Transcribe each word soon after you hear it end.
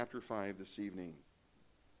chapter 5 this evening.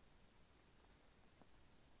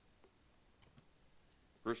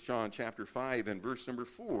 1 John chapter 5 and verse number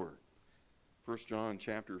 4. 1 John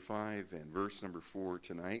chapter 5 and verse number 4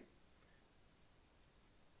 tonight.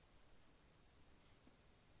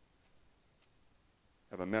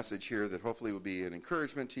 I have a message here that hopefully will be an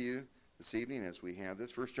encouragement to you this evening as we have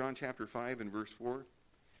this. 1 John chapter 5 and verse 4.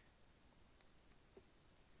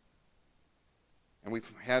 And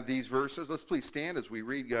we've had these verses. Let's please stand as we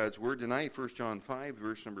read God's word tonight. 1 John 5,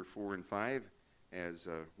 verse number 4 and 5, as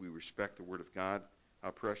we respect the word of God,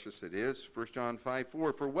 how precious it is. 1 John 5,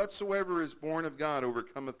 4, for whatsoever is born of God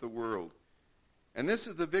overcometh the world. And this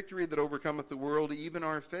is the victory that overcometh the world, even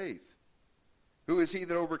our faith. Who is he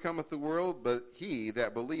that overcometh the world? But he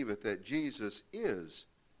that believeth that Jesus is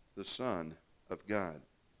the Son of God.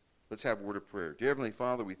 Let's have a word of prayer. Dear Heavenly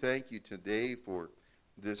Father, we thank you today for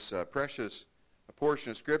this precious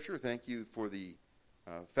portion of Scripture. Thank you for the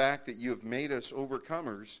fact that you have made us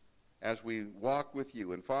overcomers as we walk with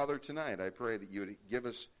you. And Father, tonight I pray that you would give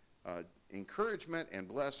us encouragement and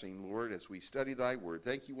blessing, Lord, as we study thy word.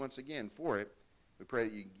 Thank you once again for it. We pray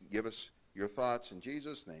that you give us your thoughts in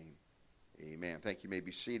Jesus' name. Amen. Thank you. You may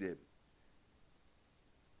be seated.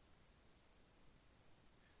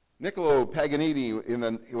 Niccolo Paganini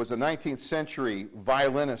was a 19th century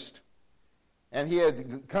violinist. And he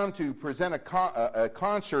had come to present a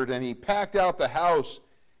concert, and he packed out the house.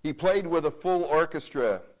 He played with a full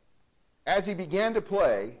orchestra. As he began to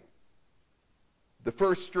play, the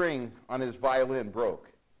first string on his violin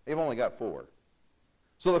broke. They've only got 4.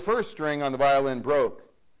 So the first string on the violin broke.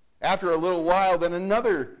 After a little while, then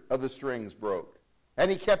another of the strings broke. And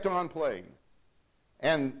he kept on playing.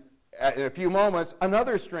 And in a few moments,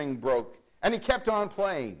 another string broke. And he kept on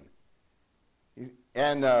playing.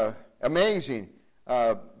 And amazing.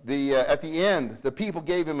 At the end, the people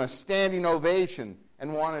gave him a standing ovation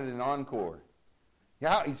and wanted an encore.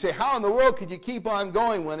 You'd say, how in the world could you keep on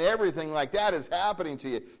going when everything like that is happening to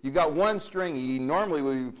you? You got one string. He normally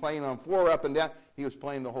would be playing on 4 up and down. He was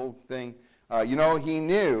playing the whole thing. He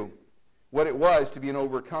knew what it was to be an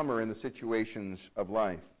overcomer in the situations of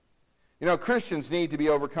life. Christians need to be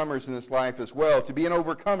overcomers in this life as well. To be an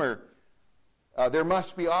overcomer, there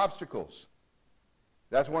must be obstacles.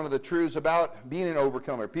 That's one of the truths about being an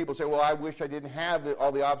overcomer. People say, well, I wish I didn't have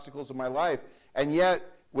all the obstacles of my life. And yet,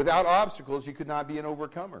 without obstacles, you could not be an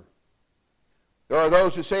overcomer. There are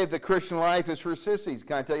those who say the Christian life is for sissies.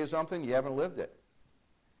 Can I tell you something? You haven't lived it.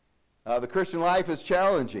 The Christian life is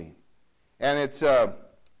challenging. And it's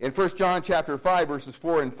in 1 John chapter 5, verses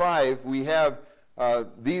 4 and 5, we have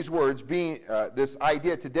these words, this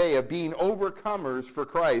idea today of being overcomers for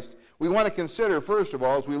Christ. We want to consider, first of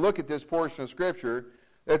all, as we look at this portion of Scripture,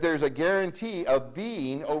 that there's a guarantee of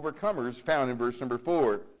being overcomers found in verse number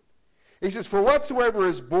 4. He says, for whatsoever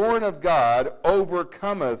is born of God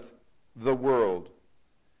overcometh the world.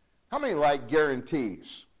 How many like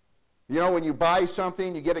guarantees? When you buy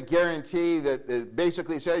something, you get a guarantee that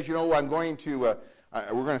basically says, I'm going to, we're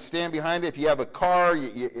going to stand behind it. If you have a car,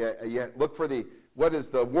 you look for what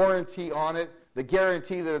is the warranty on it, the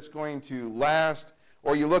guarantee that it's going to last.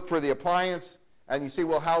 Or you look for the appliance, and you say,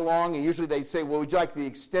 well, how long? And usually they say, well, would you like the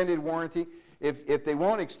extended warranty? If they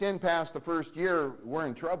won't extend past the first year, we're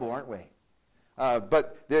in trouble, aren't we?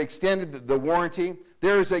 But they extended the warranty.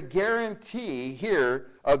 There is a guarantee here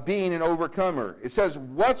of being an overcomer. It says,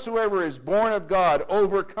 whatsoever is born of God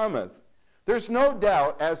overcometh. There's no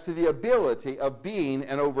doubt as to the ability of being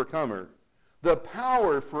an overcomer. The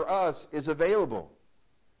power for us is available.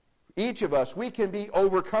 Each of us, we can be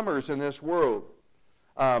overcomers in this world.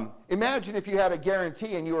 Imagine if you had a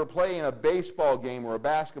guarantee and you were playing a baseball game or a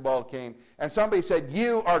basketball game and somebody said,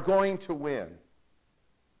 you are going to win.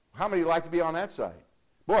 How many like to be on that side?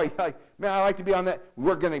 Boy, man, I like to be on that.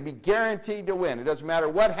 We're going to be guaranteed to win. It doesn't matter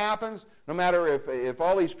what happens, no matter if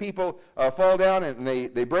all these people fall down and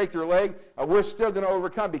they break their leg, we're still going to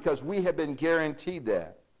overcome because we have been guaranteed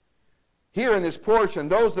that. Here in this portion,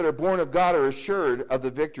 those that are born of God are assured of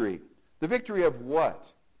the victory. The victory of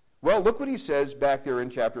what? Well, look what he says back there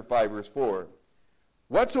in chapter 5, verse 4.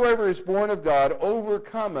 Whatsoever is born of God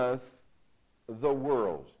overcometh the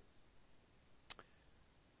world.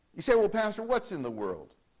 You say, well, Pastor, what's in the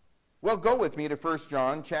world? Well, go with me to 1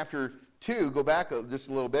 John chapter 2. Go back just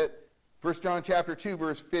a little bit. 1 John chapter 2,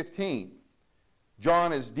 verse 15.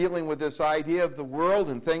 John is dealing with this idea of the world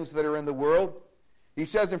and things that are in the world. He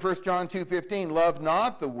says in 1 John 2:15, love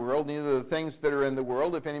not the world, neither the things that are in the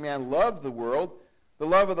world. If any man love the world, the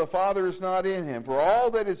love of the Father is not in him. For all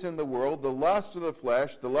that is in the world, the lust of the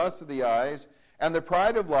flesh, the lust of the eyes, and the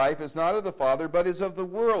pride of life is not of the Father, but is of the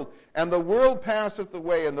world. And the world passeth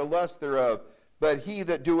away, and the lust thereof. but he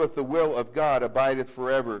that doeth the will of God abideth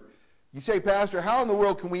forever. You say, Pastor, how in the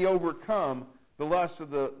world can we overcome the lust of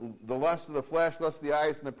the flesh, lust of the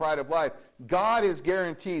eyes, and the pride of life? God has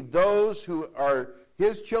guaranteed those who are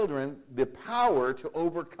his children the power to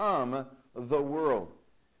overcome the world.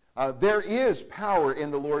 There is power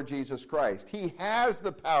in the Lord Jesus Christ. He has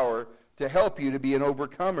the power to help you to be an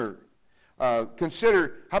overcomer.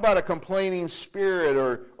 Consider, how about a complaining spirit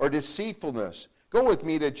or deceitfulness? Go with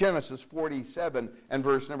me to Genesis 47 and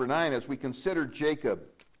verse number 9 as we consider Jacob.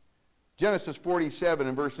 Genesis 47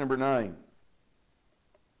 and verse number 9.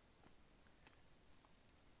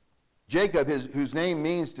 Jacob, whose name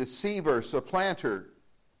means deceiver, supplanter.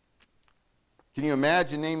 Can you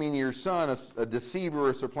imagine naming your son a deceiver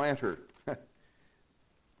or supplanter?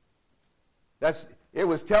 It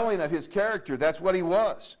was telling of his character. That's what he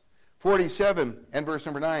was. 47 and verse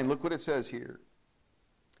number 9. Look what it says here.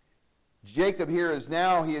 Jacob here is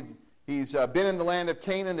now, he's been in the land of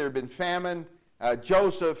Canaan. There had been famine.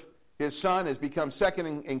 Joseph, his son, has become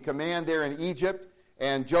second in command there in Egypt.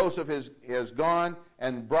 And Joseph has gone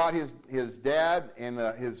and brought his dad and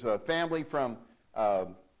his family from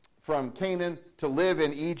Canaan to live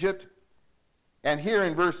in Egypt. And here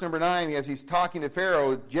in verse number 9, as he's talking to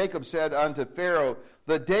Pharaoh, Jacob said unto Pharaoh,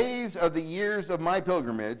 the days of the years of my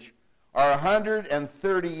pilgrimage are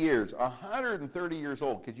 130 years. 130 years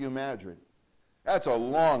old. Could you imagine? That's a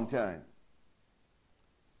long time.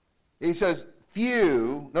 He says,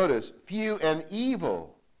 few and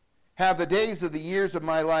evil have the days of the years of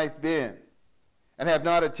my life been, and have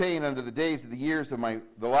not attained unto the days of the years of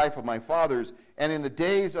the life of my fathers, and in the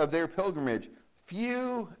days of their pilgrimage,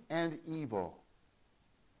 few and evil.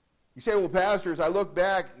 You say, well, Pastor, as I look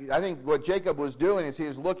back, I think what Jacob was doing is he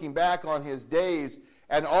was looking back on his days,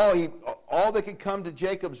 and all that could come to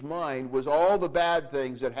Jacob's mind was all the bad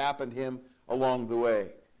things that happened to him along the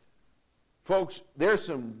way. Folks, there's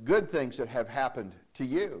some good things that have happened to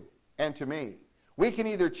you and to me. We can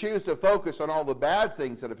either choose to focus on all the bad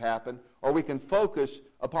things that have happened, or we can focus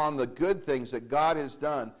upon the good things that God has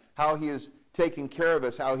done, how he has taken care of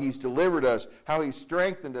us, how he's delivered us, how he's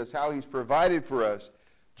strengthened us, how he's provided for us.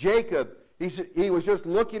 Jacob, he was just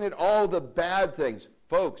looking at all the bad things.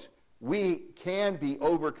 Folks, we can be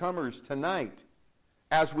overcomers tonight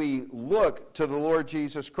as we look to the Lord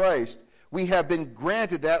Jesus Christ. We have been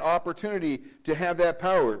granted that opportunity to have that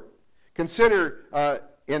power. Consider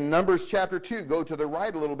in Numbers chapter 2, go to the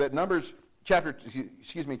right a little bit. Numbers chapter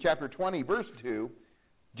 20, verse 2.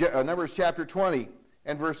 Numbers chapter 20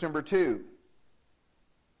 and verse number 2.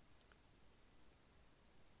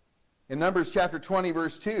 In Numbers chapter 20,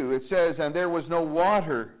 verse 2, it says, and there was no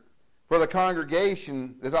water for the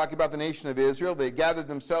congregation. They're talking about the nation of Israel. They gathered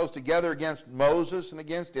themselves together against Moses and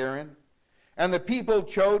against Aaron. And the people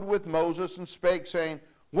chode with Moses and spake, saying,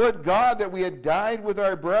 would God that we had died with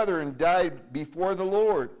our brethren, died before the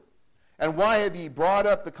Lord. And why have ye brought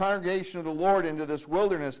up the congregation of the Lord into this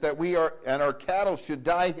wilderness, that we and our cattle should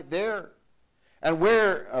die there? And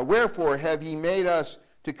wherefore have ye made us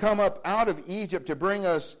to come up out of Egypt to bring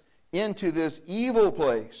us into this evil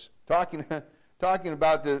place? Talking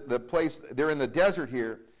about the place, they're in the desert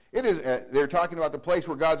here. They're talking about the place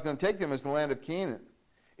where God's going to take them as the land of Canaan.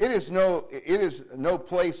 It is no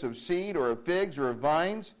place of seed or of figs or of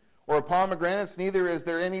vines or of pomegranates, neither is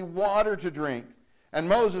there any water to drink. And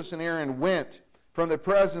Moses and Aaron went from the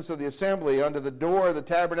presence of the assembly unto the door of the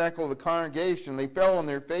tabernacle of the congregation. They fell on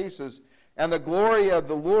their faces, and the glory of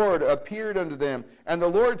the Lord appeared unto them. And the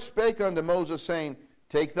Lord spake unto Moses, saying,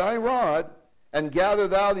 take thy rod, and gather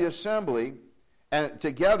thou the assembly, and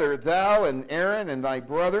together thou and Aaron and thy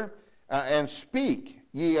brother, and speak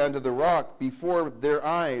ye unto the rock before their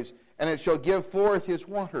eyes, and it shall give forth his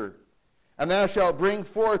water. And thou shalt bring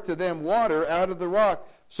forth to them water out of the rock.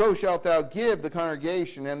 So shalt thou give the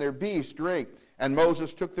congregation and their beasts drink. And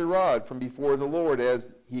Moses took the rod from before the Lord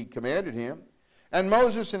as he commanded him. And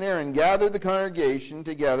Moses and Aaron gathered the congregation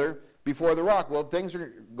together before the rock. Well, things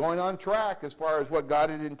are going on track as far as what God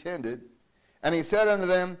had intended. And he said unto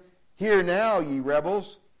them, hear now, ye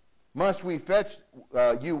rebels, must we fetch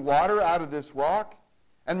you water out of this rock?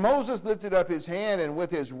 And Moses lifted up his hand, and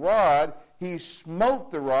with his rod he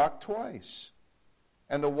smote the rock twice.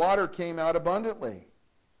 And the water came out abundantly.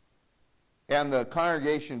 And the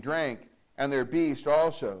congregation drank, and their beast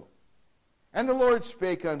also. And the Lord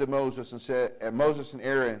spake unto Moses and said, Moses and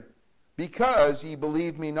Aaron, because ye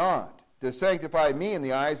believe me not, to sanctify me in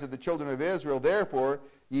the eyes of the children of Israel, therefore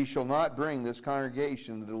ye shall not bring this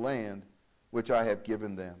congregation to the land which I have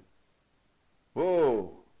given them.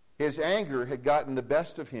 Whoa. His anger had gotten the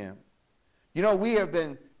best of him. You know,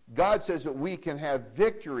 God says that we can have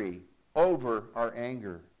victory over our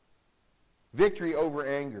anger. Victory over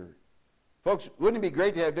anger. Folks, wouldn't it be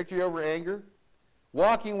great to have victory over anger?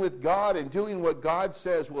 Walking with God and doing what God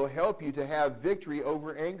says will help you to have victory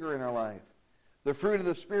over anger in our life. The fruit of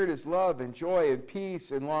the Spirit is love and joy and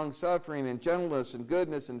peace and long-suffering and gentleness and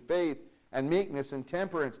goodness and faith and meekness and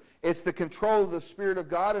temperance. It's the control of the Spirit of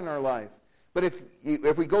God in our life. But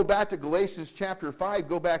if we go back to Galatians chapter 5,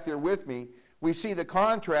 go back there with me, we see the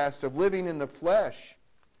contrast of living in the flesh.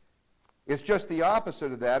 It's just the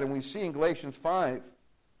opposite of that, and we see in Galatians 5,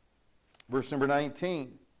 verse number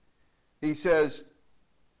 19, he says,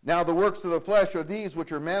 now the works of the flesh are these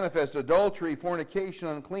which are manifest: adultery, fornication,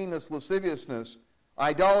 uncleanness, lasciviousness,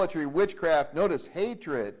 idolatry, witchcraft, notice,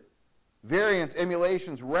 hatred, variance,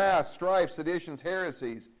 emulations, wrath, strife, seditions,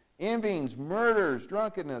 heresies, envyings, murders,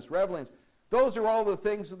 drunkenness, revelings. Those are all the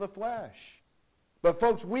things of the flesh. But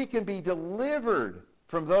folks, we can be delivered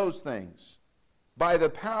from those things by the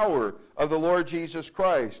power of the Lord Jesus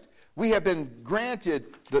Christ. We have been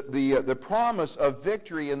granted the promise of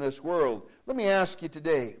victory in this world. Let me ask you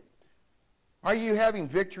today, are you having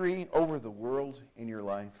victory over the world in your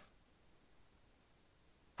life?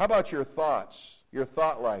 How about your thoughts, your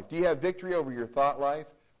thought life? Do you have victory over your thought life?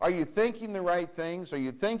 Are you thinking the right things? Are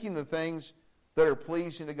you thinking the things that are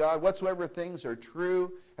pleasing to God? Whatsoever things are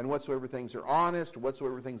true, and whatsoever things are honest,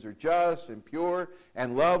 whatsoever things are just and pure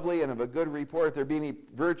and lovely and of a good report, if there be any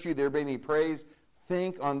virtue, there be any praise,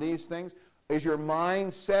 think on these things. Is your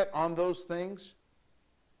mind set on those things?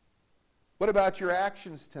 What about your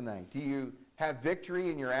actions tonight? Do you have victory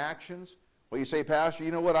in your actions? Well, you say, Pastor,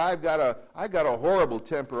 you know what? I've got a horrible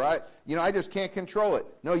temper. I just can't control it.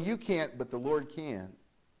 No, you can't, but the Lord can.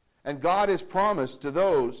 And God has promised to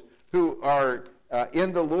those who are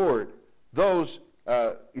in the Lord, those,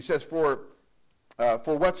 he says, for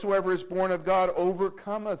whatsoever is born of God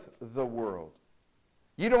overcometh the world.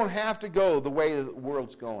 You don't have to go the way the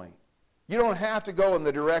world's going. You don't have to go in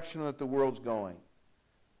the direction that the world's going.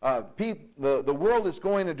 The world is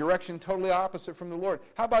going in a direction totally opposite from the Lord.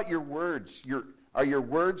 How about your words? Are your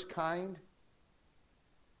words kind?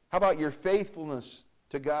 How about your faithfulness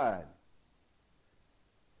to God?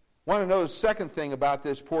 Want to know the second thing about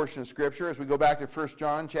this portion of Scripture as we go back to 1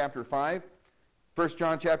 John chapter 5. 1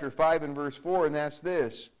 John chapter 5 and verse 4, and that's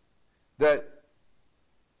this, that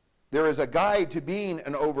there is a guide to being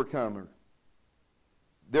an overcomer.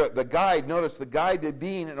 The guide, notice the guide to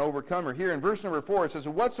being an overcomer. Here in verse number 4 it says,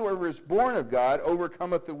 whatsoever is born of God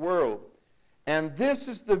overcometh the world. And this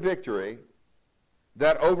is the victory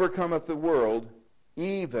that overcometh the world,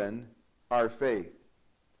 even our faith.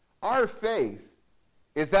 Our faith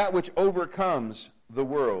is that which overcomes the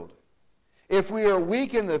world. If we are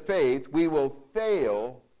weak in the faith, we will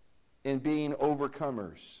fail in being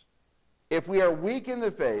overcomers. If we are weak in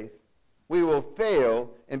the faith, we will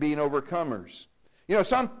fail in being overcomers. You know,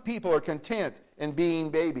 some people are content in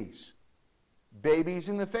being babies. Babies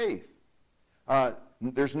in the faith.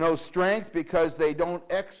 There's no strength because they're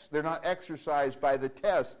not exercised by the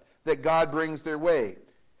test that God brings their way.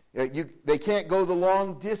 They can't go the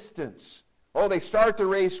long distance. Oh, they start the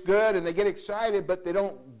race good and they get excited, but they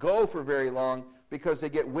don't go for very long because they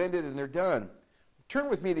get winded and they're done. Turn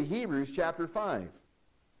with me to Hebrews chapter 5.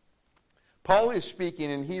 Paul is speaking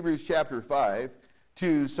in Hebrews chapter 5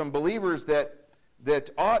 to some believers that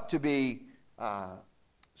ought to be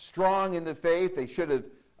strong in the faith. They should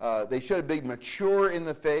have been mature in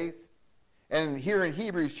the faith. And here in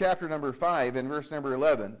Hebrews chapter number 5 and verse number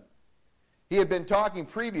 11, he had been talking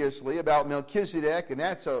previously about Melchizedek, and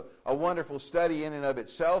that's a wonderful study in and of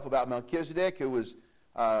itself about Melchizedek, who was,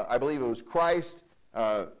 I believe it was Christ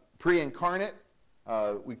pre-incarnate.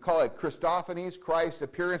 We call it Christophanies, Christ's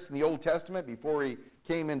appearance in the Old Testament before he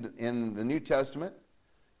came in the New Testament.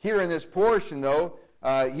 Here in this portion, though,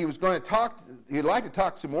 he'd like to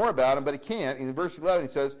talk some more about him, but he can't. In verse 11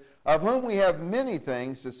 he says, of whom we have many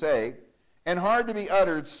things to say, and hard to be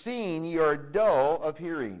uttered, seeing ye are dull of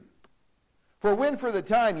hearing. For when for the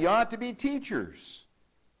time ye ought to be teachers,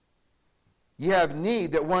 ye have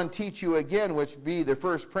need that one teach you again, which be the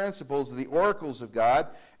first principles of the oracles of God,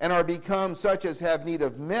 and are become such as have need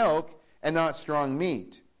of milk, and not strong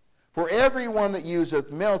meat. For every one that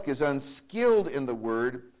useth milk is unskilled in the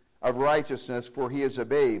word of righteousness, for he is a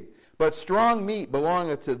babe. But strong meat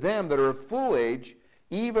belongeth to them that are of full age,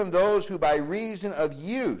 even those who by reason of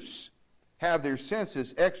use have their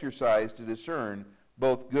senses exercised to discern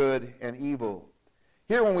both good and evil.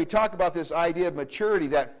 Here when we talk about this idea of maturity,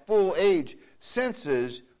 that full age,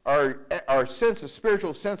 our senses,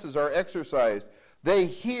 spiritual senses are exercised. They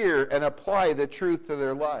hear and apply the truth to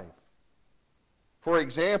their life. For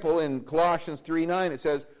example, in Colossians 3:9 it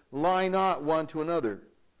says, lie not one to another,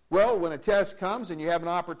 Well, when a test comes and you have an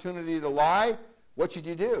opportunity to lie, what should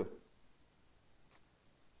you do?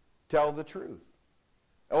 Tell the truth.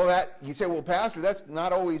 Oh, you say, well, Pastor, that's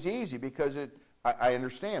not always easy because I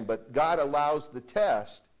understand, but God allows the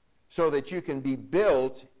test so that you can be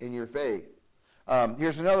built in your faith.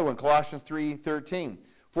 Here's another one, Colossians 3:13.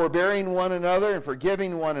 Forbearing one another and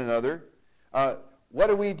forgiving one another. What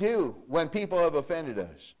do we do when people have offended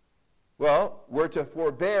us? Well, we're to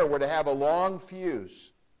forbear. We're to have a long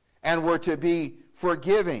fuse. And we're to be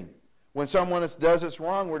forgiving. When someone does us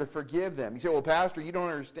wrong, we're to forgive them. You say, well, Pastor, you don't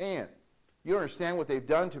understand. You don't understand what they've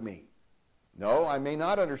done to me. No, I may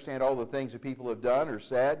not understand all the things that people have done or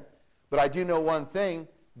said, but I do know one thing.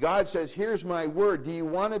 God says, here's my word. Do you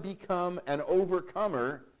want to become an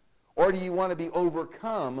overcomer, or do you want to be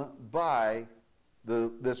overcome by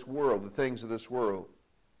this world, the things of this world?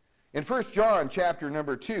 In 1 John chapter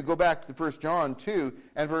number 2, go back to 1 John 2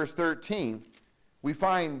 and verse 13, we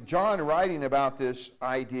find John writing about this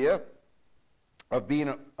idea of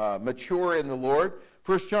being mature in the Lord.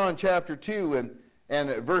 1 John chapter 2 and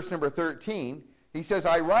verse number 13, he says,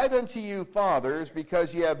 I write unto you, fathers,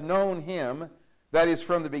 because ye have known him that is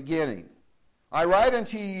from the beginning. I write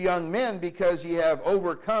unto you, young men, because ye have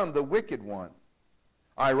overcome the wicked one.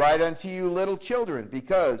 I write unto you, little children,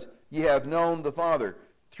 because ye have known the Father.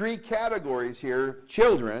 3 categories here: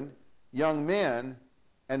 children, young men,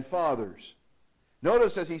 and fathers.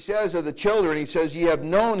 Notice as he says of the children, he says, ye have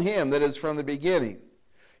known him that is from the beginning.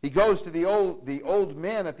 He goes to the old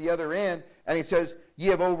men at the other end, and he says, ye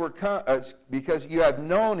have overcome, because you have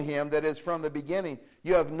known him that is from the beginning.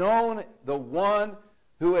 You have known the one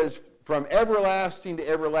who is from everlasting to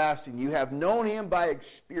everlasting. You have known him by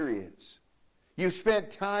experience. You've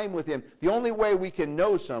spent time with him. The only way we can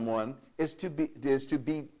know someone is to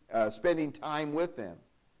be spending time with them.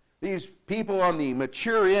 These people on the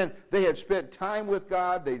mature end, they had spent time with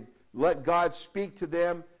God. They let God speak to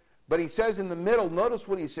them. But he says in the middle, notice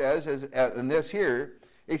what he says in this here.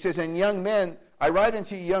 He says, and young men, I write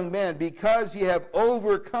unto you, young men, because ye have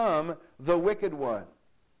overcome the wicked one.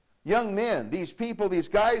 Young men, these people, these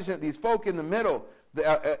guys, these folk in the middle,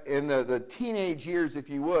 in the teenage years, if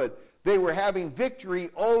you would, they were having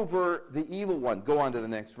victory over the evil one. Go on to the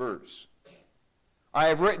next verse. I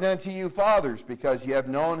have written unto you, fathers, because ye have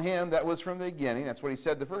known him that was from the beginning. That's what he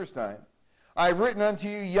said the first time. I have written unto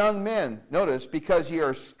you, young men, notice, because ye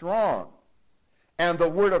are strong, and the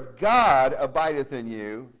word of God abideth in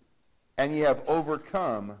you, and ye have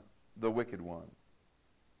overcome the wicked one.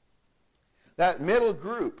 That middle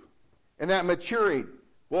group and that maturity,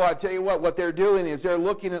 well, I tell you what they're doing is they're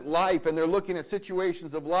looking at life, and they're looking at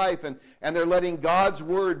situations of life, and they're letting God's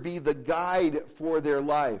word be the guide for their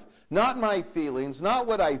life. Not my feelings, not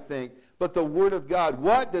what I think, but the word of God.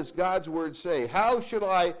 What does God's word say? How should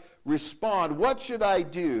I respond? What should I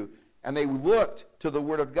do? And they looked to the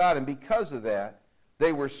word of God, and because of that,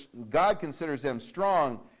 God considers them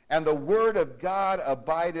strong, and the word of God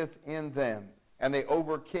abideth in them, and they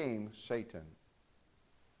overcame Satan.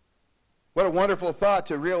 What a wonderful thought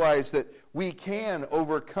to realize that we can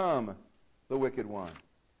overcome the wicked one.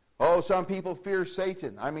 Oh, some people fear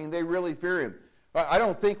Satan. I mean, they really fear him. I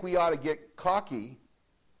don't think we ought to get cocky,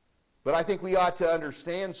 but I think we ought to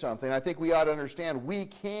understand something. I think we ought to understand we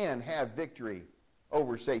can have victory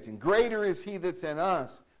over Satan. Greater is he that's in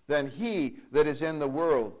us than he that is in the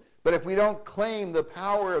world. But if we don't claim the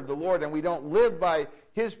power of the Lord and we don't live by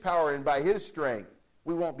his power and by his strength,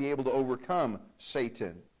 we won't be able to overcome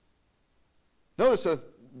Satan. Notice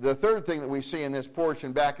the third thing that we see in this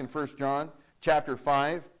portion back in 1 John chapter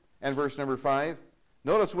 5 and verse number 5.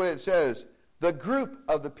 Notice what it says. The group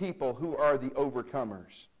of the people who are the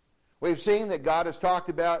overcomers. We've seen that God has talked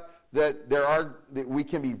about that we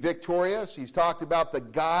can be victorious. He's talked about the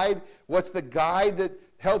guide. What's the guide that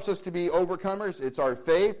helps us to be overcomers? It's our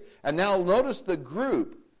faith. And now notice the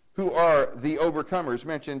group who are the overcomers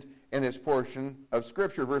mentioned in this portion of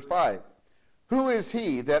Scripture, verse 5. Who is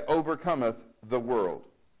he that overcometh the world?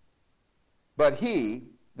 But he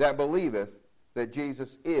that believeth that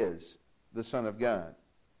Jesus is the Son of God.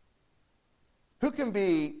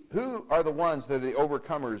 Who are the ones that are the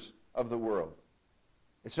overcomers of the world?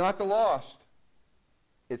 It's not the lost.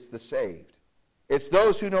 It's the saved. It's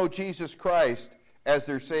those who know Jesus Christ as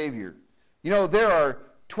their Savior. You know, there are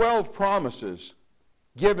 12 promises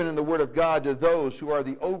given in the Word of God to those who are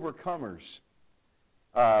the overcomers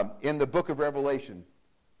in the book of Revelation.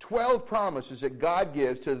 12 promises that God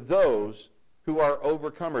gives to those who are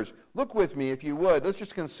overcomers. Look with me, if you would. Let's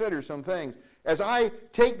just consider some things. As I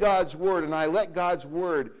take God's Word and I let God's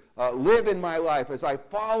Word live in my life, as I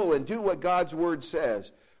follow and do what God's Word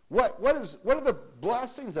says, what are the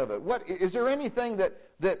blessings of it? Is there anything that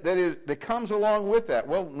that comes along with that?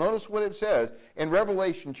 Well, notice what it says in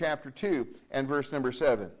Revelation chapter 2 and verse number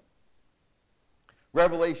 7.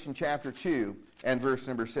 Revelation chapter 2 and verse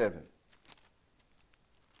number 7.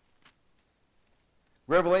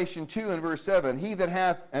 Revelation 2 and verse 7, he that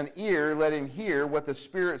hath an ear, let him hear what the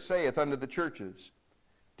Spirit saith unto the churches.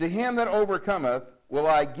 To him that overcometh will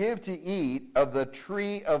I give to eat of the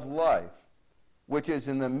tree of life, which is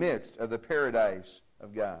in the midst of the paradise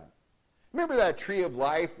of God. Remember that tree of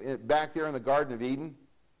life back there in the Garden of Eden?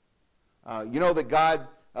 You know that God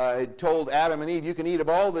had told Adam and Eve, you can eat of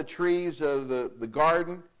all the trees of the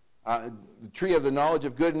garden. The tree of the knowledge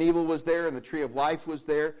of good and evil was there, and the tree of life was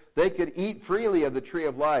there. They could eat freely of the tree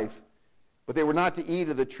of life, but they were not to eat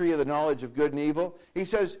of the tree of the knowledge of good and evil. He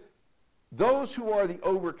says, those who are the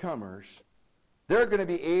overcomers, they're going to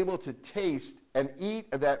be able to taste and eat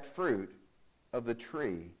of that fruit of the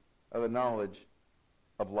tree of the knowledge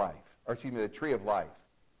of life. Or excuse me, the tree of life.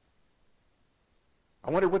 I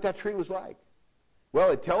wonder what that tree was like.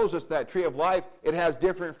 Well, it tells us that tree of life, it has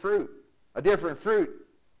different fruit. A different fruit.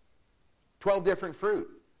 12 different fruit.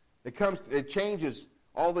 It changes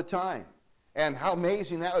all the time. And how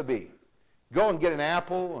amazing that would be. Go and get an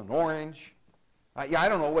apple, an orange. I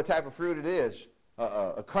don't know what type of fruit it is.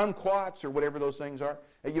 A kumquats or whatever those things are.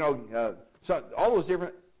 So all those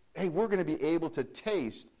different. Hey, we're going to be able to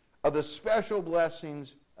taste of the special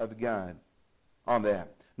blessings of God on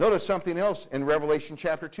that. Notice something else in Revelation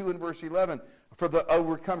chapter 2 and verse 11. For the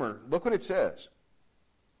overcomer, look what it says.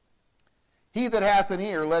 He that hath an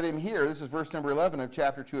ear, let him hear. This is verse number 11 of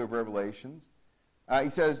chapter 2 of Revelations. He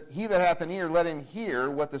says, he that hath an ear, let him hear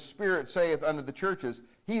what the Spirit saith unto the churches.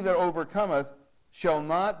 He that overcometh shall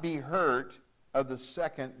not be hurt of the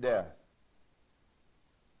second death.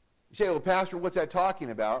 You say, well, Pastor, what's that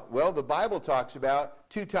talking about? Well, the Bible talks about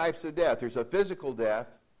two types of death. There's a physical death,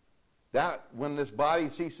 that when this body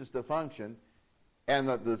ceases to function, and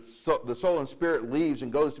the soul and spirit leaves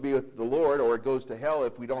and goes to be with the Lord, or it goes to hell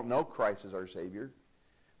if we don't know Christ as our Savior.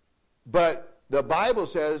 But the Bible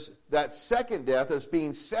says that second death is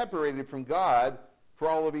being separated from God for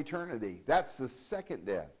all of eternity. That's the second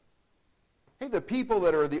death. Hey, the people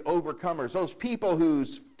that are the overcomers, those people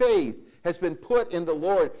whose faith has been put in the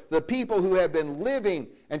Lord, the people who have been living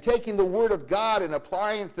and taking the Word of God and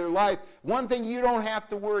applying it to their life, one thing you don't have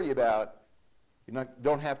to worry about,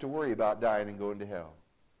 don't have to worry about dying and going to hell.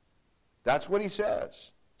 That's what he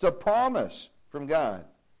says. It's a promise from God.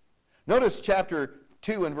 Notice chapter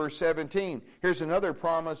 2 and verse 17. Here's another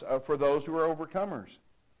promise for those who are overcomers.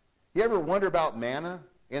 You ever wonder about manna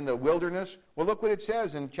in the wilderness? Well, look what it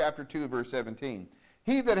says in chapter 2, verse 17.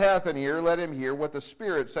 He that hath an ear, let him hear what the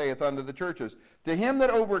Spirit saith unto the churches. To him that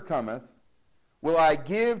overcometh will I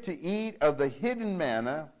give to eat of the hidden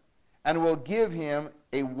manna, and will give him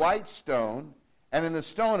a white stone, and in the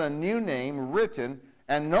stone a new name written,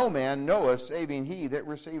 and no man knoweth, saving he that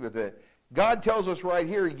receiveth it. God tells us right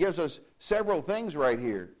here, he gives us several things right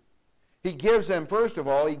here. He gives them, first of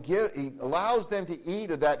all, he allows them to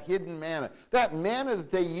eat of that hidden manna. That manna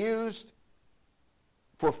that they used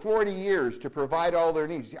for 40 years to provide all their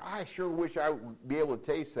needs. I sure wish I would be able to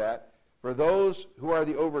taste that. For those who are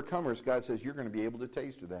the overcomers, God says, you're going to be able to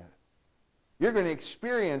taste of that. You're going to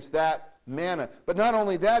experience that manna. But not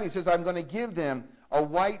only that, he says, I'm going to give them a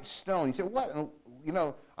white stone. He said, what?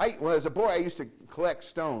 When I was a boy, I used to collect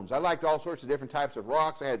stones. I liked all sorts of different types of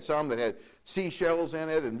rocks. I had some that had seashells in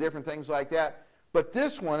it and different things like that. But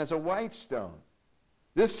this one is a white stone.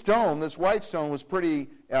 This white stone, was pretty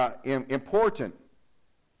important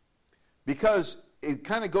because it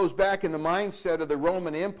kind of goes back in the mindset of the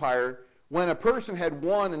Roman Empire when a person had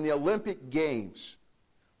won in the Olympic Games.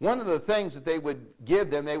 One of the things that they would give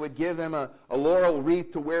them a laurel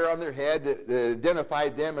wreath to wear on their head that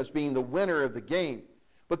identified them as being the winner of the game.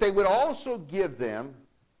 But they would also give them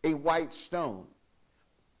a white stone.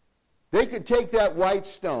 They could take that white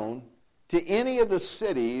stone to any of the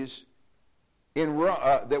cities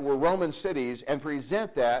that were Roman cities and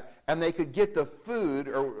present that, and they could get the food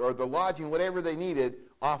or the lodging, whatever they needed,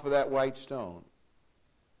 off of that white stone.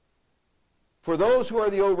 For those who are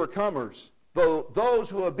the overcomers, those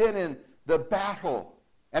who have been in the battle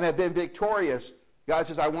and have been victorious, God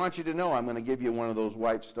says, I want you to know I'm going to give you one of those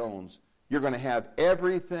white stones. You're going to have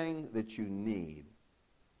everything that you need.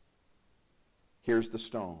 Here's the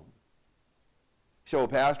stone. So,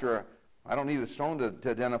 Pastor, I don't need a stone to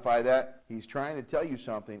identify that. He's trying to tell you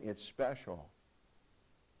something. It's special.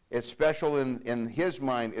 It's special in his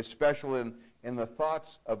mind. It's special in the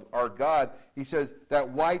thoughts of our God. He says, that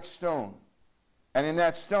white stone. And in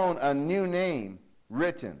that stone, a new name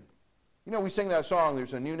written. You know, we sing that song,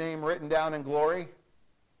 there's a new name written down in glory.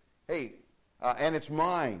 Hey, and it's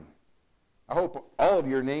mine. I hope all of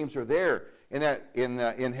your names are there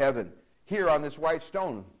in heaven. Here on this white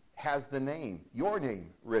stone has the name, your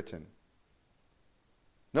name, written.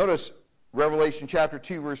 Notice Revelation chapter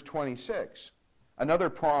 2, verse 26. Another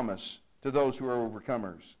promise to those who are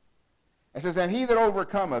overcomers. It says, "And he that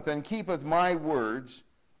overcometh and keepeth my words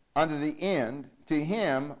unto the end, to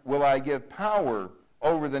him will I give power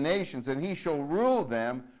over the nations, and he shall rule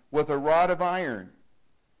them with a rod of iron,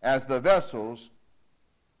 as the vessels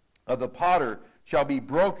of the potter shall be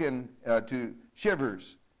broken to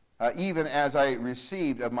shivers, even as I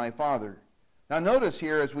received of my Father." Now notice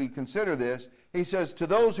here, as we consider this, he says, to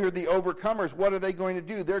those who are the overcomers, what are they going to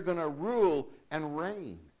do? They're going to rule and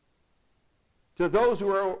reign. To those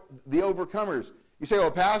who are the overcomers. You say, well,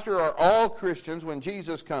 Pastor, are all Christians, when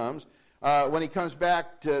Jesus comes, when he comes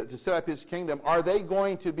back to set up his kingdom, are they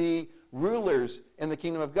going to be rulers in the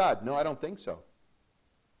kingdom of God? No, I don't think so.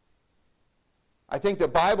 I think the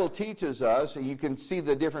Bible teaches us, and you can see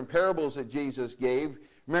the different parables that Jesus gave.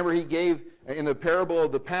 Remember, he gave, in the parable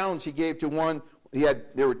of the pounds, he gave to one,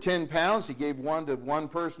 there were 10 pounds, he gave one to one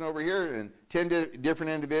person over here, and 10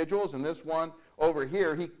 different individuals, and this one over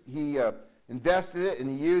here, he invested it, and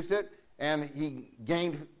he used it, and he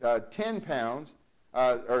gained 10 pounds,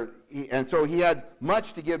 and so he had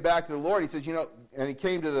much to give back to the Lord. He says, and he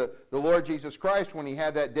came to the Lord Jesus Christ when he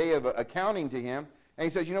had that day of accounting to him, and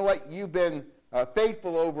he says, you know what, you've been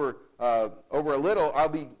faithful over a little,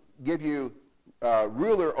 I'll give you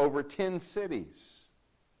ruler over 10 cities.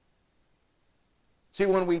 See,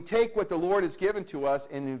 when we take what the Lord has given to us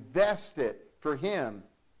and invest it for him,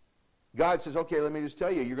 God says, okay, let me just tell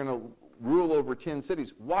you, you're going to rule over 10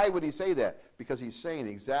 cities. Why would he say that? Because he's saying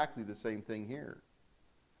exactly the same thing here.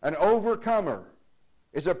 An overcomer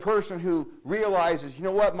is a person who realizes, you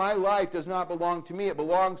know what, my life does not belong to me, it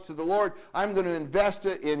belongs to the Lord. I'm going to invest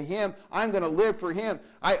it in him. I'm going to live for him.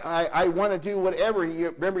 I want to do whatever.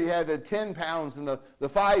 Remember, he had the 10 pounds and the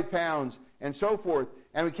 5 pounds and so forth.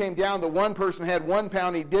 And we came down, the one person had 1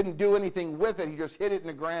 pound, he didn't do anything with it, he just hid it in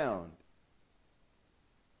the ground.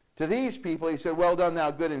 To these people, he said, well done,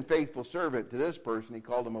 thou good and faithful servant. To this person, he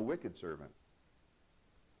called him a wicked servant.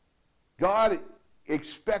 God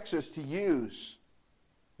expects us to use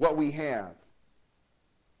what we have.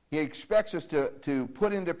 He expects us to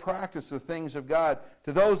put into practice the things of God.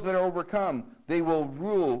 To those that are overcome, they will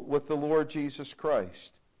rule with the Lord Jesus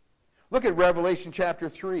Christ. Look at Revelation chapter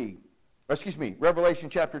 2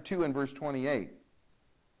 and verse 28.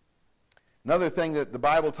 Another thing that the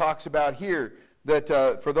Bible talks about here, that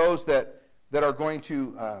for those that are going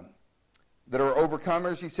to, that are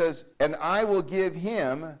overcomers, he says, and I will give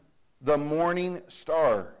him the morning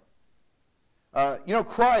star.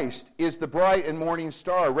 Christ is the bright and morning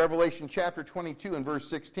star. Revelation chapter 22 and verse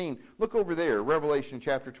 16. Look over there, Revelation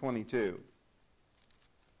chapter 22.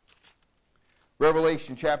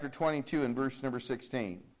 Revelation chapter 22 and verse number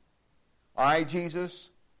 16. I, Jesus,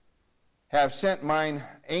 have sent mine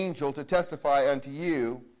angel to testify unto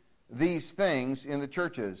you these things in the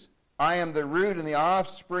churches. I am the root and the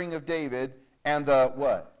offspring of David, and the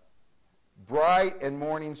what? Bright and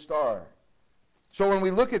morning star. So when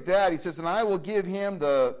we look at that, he says, and I will give him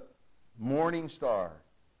the morning star.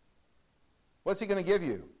 What's he going to give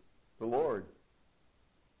you? The Lord.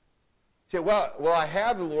 You say, well, I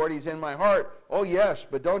have the Lord. He's in my heart. Oh, yes,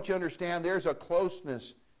 but don't you understand? There's a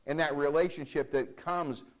closeness in that relationship that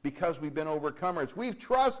comes because we've been overcomers. We've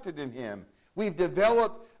trusted in him. We've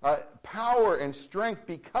developed power and strength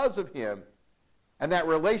because of him. And that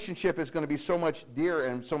relationship is going to be so much dearer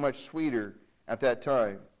and so much sweeter at that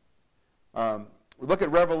time. Look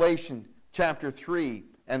at Revelation chapter 3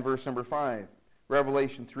 and verse number 5.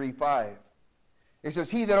 Revelation 3:5. It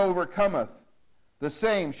says, he that overcometh, the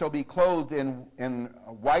same shall be clothed in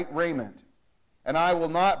white raiment. And I will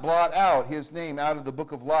not blot out his name out of the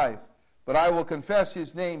book of life, but I will confess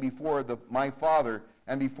his name before my Father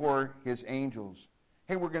and before his angels.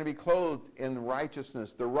 Hey, we're going to be clothed in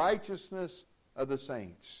righteousness, the righteousness of the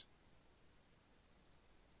saints.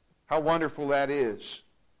 How wonderful that is.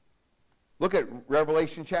 Look at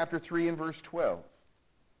Revelation chapter 3 and verse 12.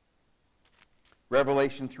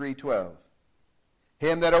 Revelation 3:12.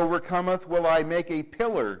 Him that overcometh will I make a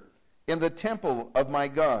pillar in the temple of my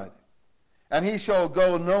God, and he shall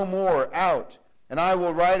go no more out, and I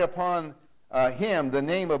will write upon him the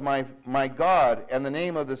name of my God, and the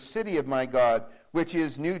name of the city of my God, which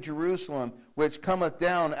is New Jerusalem, which cometh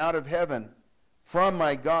down out of heaven from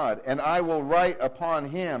my God, and I will write upon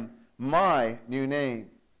him my new name.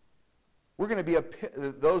 We're going to be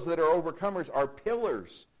those that are overcomers are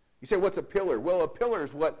pillars. You say, what's a pillar? Well, a pillar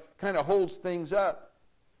is what kind of holds things up.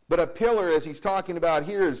 But a pillar, as he's talking about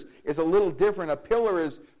here, is a little different. A pillar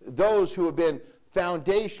is those who have been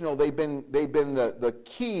foundational. They've been the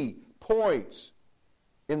key points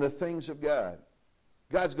in the things of God.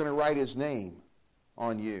 God's going to write his name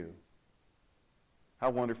on you. How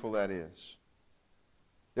wonderful that is.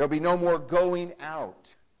 There'll be no more going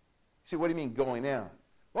out. See, what do you mean going out?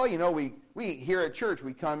 Well, you know, we here at church,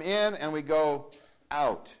 we come in and we go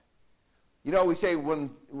out. You know, we say when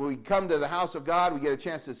we come to the house of God, we get a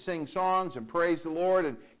chance to sing songs and praise the Lord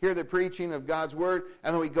and hear the preaching of God's word.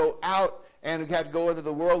 And then we go out and we have to go into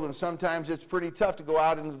the world. And sometimes it's pretty tough to go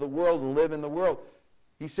out into the world and live in the world.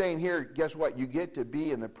 He's saying here, guess what? You get to be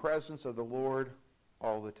in the presence of the Lord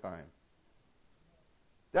all the time.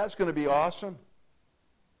 That's going to be awesome.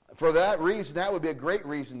 For that reason, that would be a great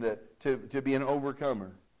reason to be an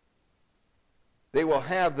overcomer. They will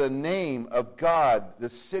have the name of God, the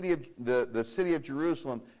city of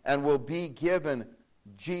Jerusalem, and will be given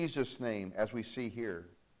Jesus' name, as we see here.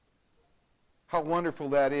 How wonderful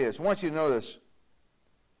that is. I want you to notice,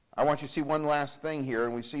 I want you to see one last thing here,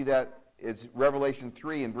 and we see that it's Revelation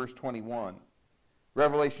 3 and verse 21.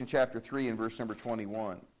 Revelation chapter 3 and verse number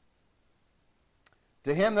 21.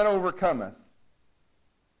 To him that overcometh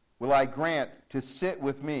will I grant to sit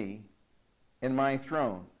with me in my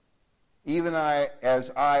throne, even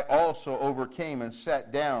as I also overcame and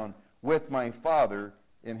sat down with my Father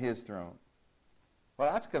in his throne.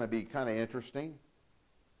 Well, that's going to be kind of interesting.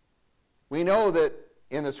 We know that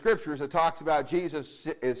in the Scriptures it talks about Jesus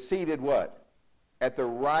is seated what? At the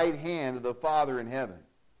right hand of the Father in heaven.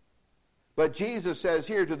 But Jesus says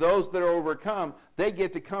here, to those that are overcome, they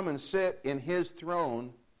get to come and sit in his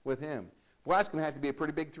throne with him. Well, that's going to have to be a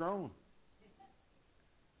pretty big throne.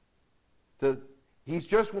 He's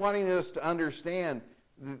just wanting us to understand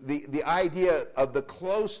the idea of the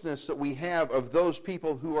closeness that we have of those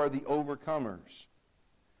people who are the overcomers.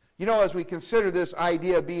 You know, as we consider this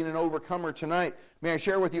idea of being an overcomer tonight, may I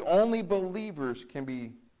share with you, only believers can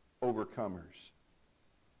be overcomers.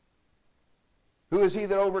 Who is he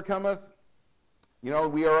that overcometh? You know,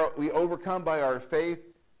 we overcome by our faith.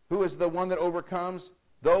 Who is the one that overcomes?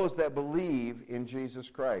 Those that believe in Jesus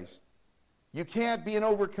Christ. You can't be an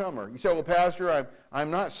overcomer. You say, well, Pastor,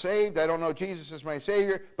 I'm not saved. I don't know Jesus as my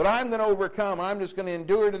Savior, but I'm going to overcome. I'm just going to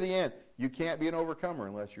endure to the end. You can't be an overcomer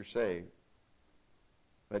unless you're saved.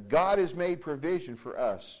 But God has made provision for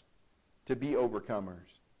us to be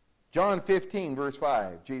overcomers. John 15, verse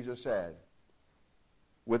 5, Jesus said,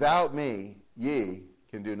 without me, ye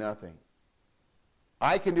can do nothing.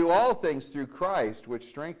 I can do all things through Christ, which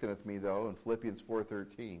strengtheneth me, though, in Philippians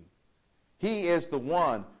 4:13. He is the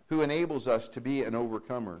one who enables us to be an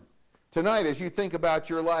overcomer. Tonight, as you think about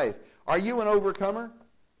your life, are you an overcomer?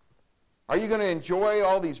 Are you going to enjoy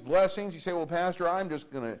all these blessings? You say, well, Pastor, I'm just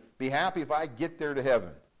going to be happy if I get there to heaven.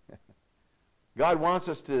 God wants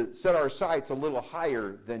us to set our sights a little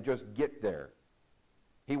higher than just get there.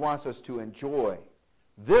 He wants us to enjoy.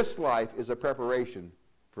 This life is a preparation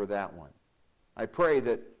for that one. I pray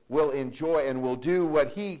that we'll enjoy and we'll do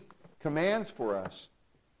what he commands for us,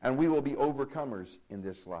 and we will be overcomers in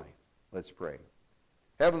this life. Let's pray.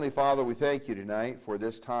 Heavenly Father, we thank you tonight for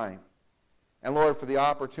this time. And Lord, for the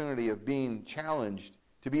opportunity of being challenged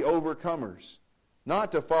to be overcomers,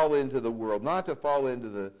 not to fall into the world, not to fall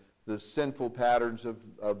into the sinful patterns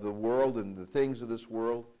of the world and the things of this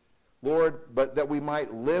world, Lord, but that we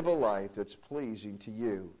might live a life that's pleasing to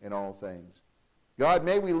you in all things. God,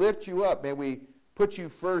 may we lift you up. May we put you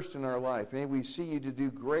first in our life. May we see you to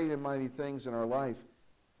do great and mighty things in our life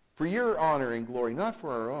for your honor and glory, not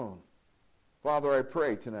for our own. Father, I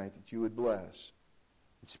pray tonight that you would bless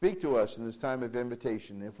and speak to us in this time of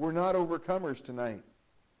invitation. If we're not overcomers tonight,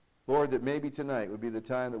 Lord, that maybe tonight would be the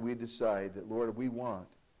time that we decide that, Lord, we want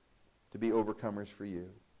to be overcomers for you.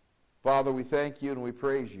 Father, we thank you and we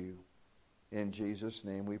praise you. In Jesus'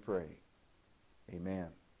 name we pray. Amen.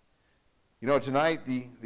 You know, tonight the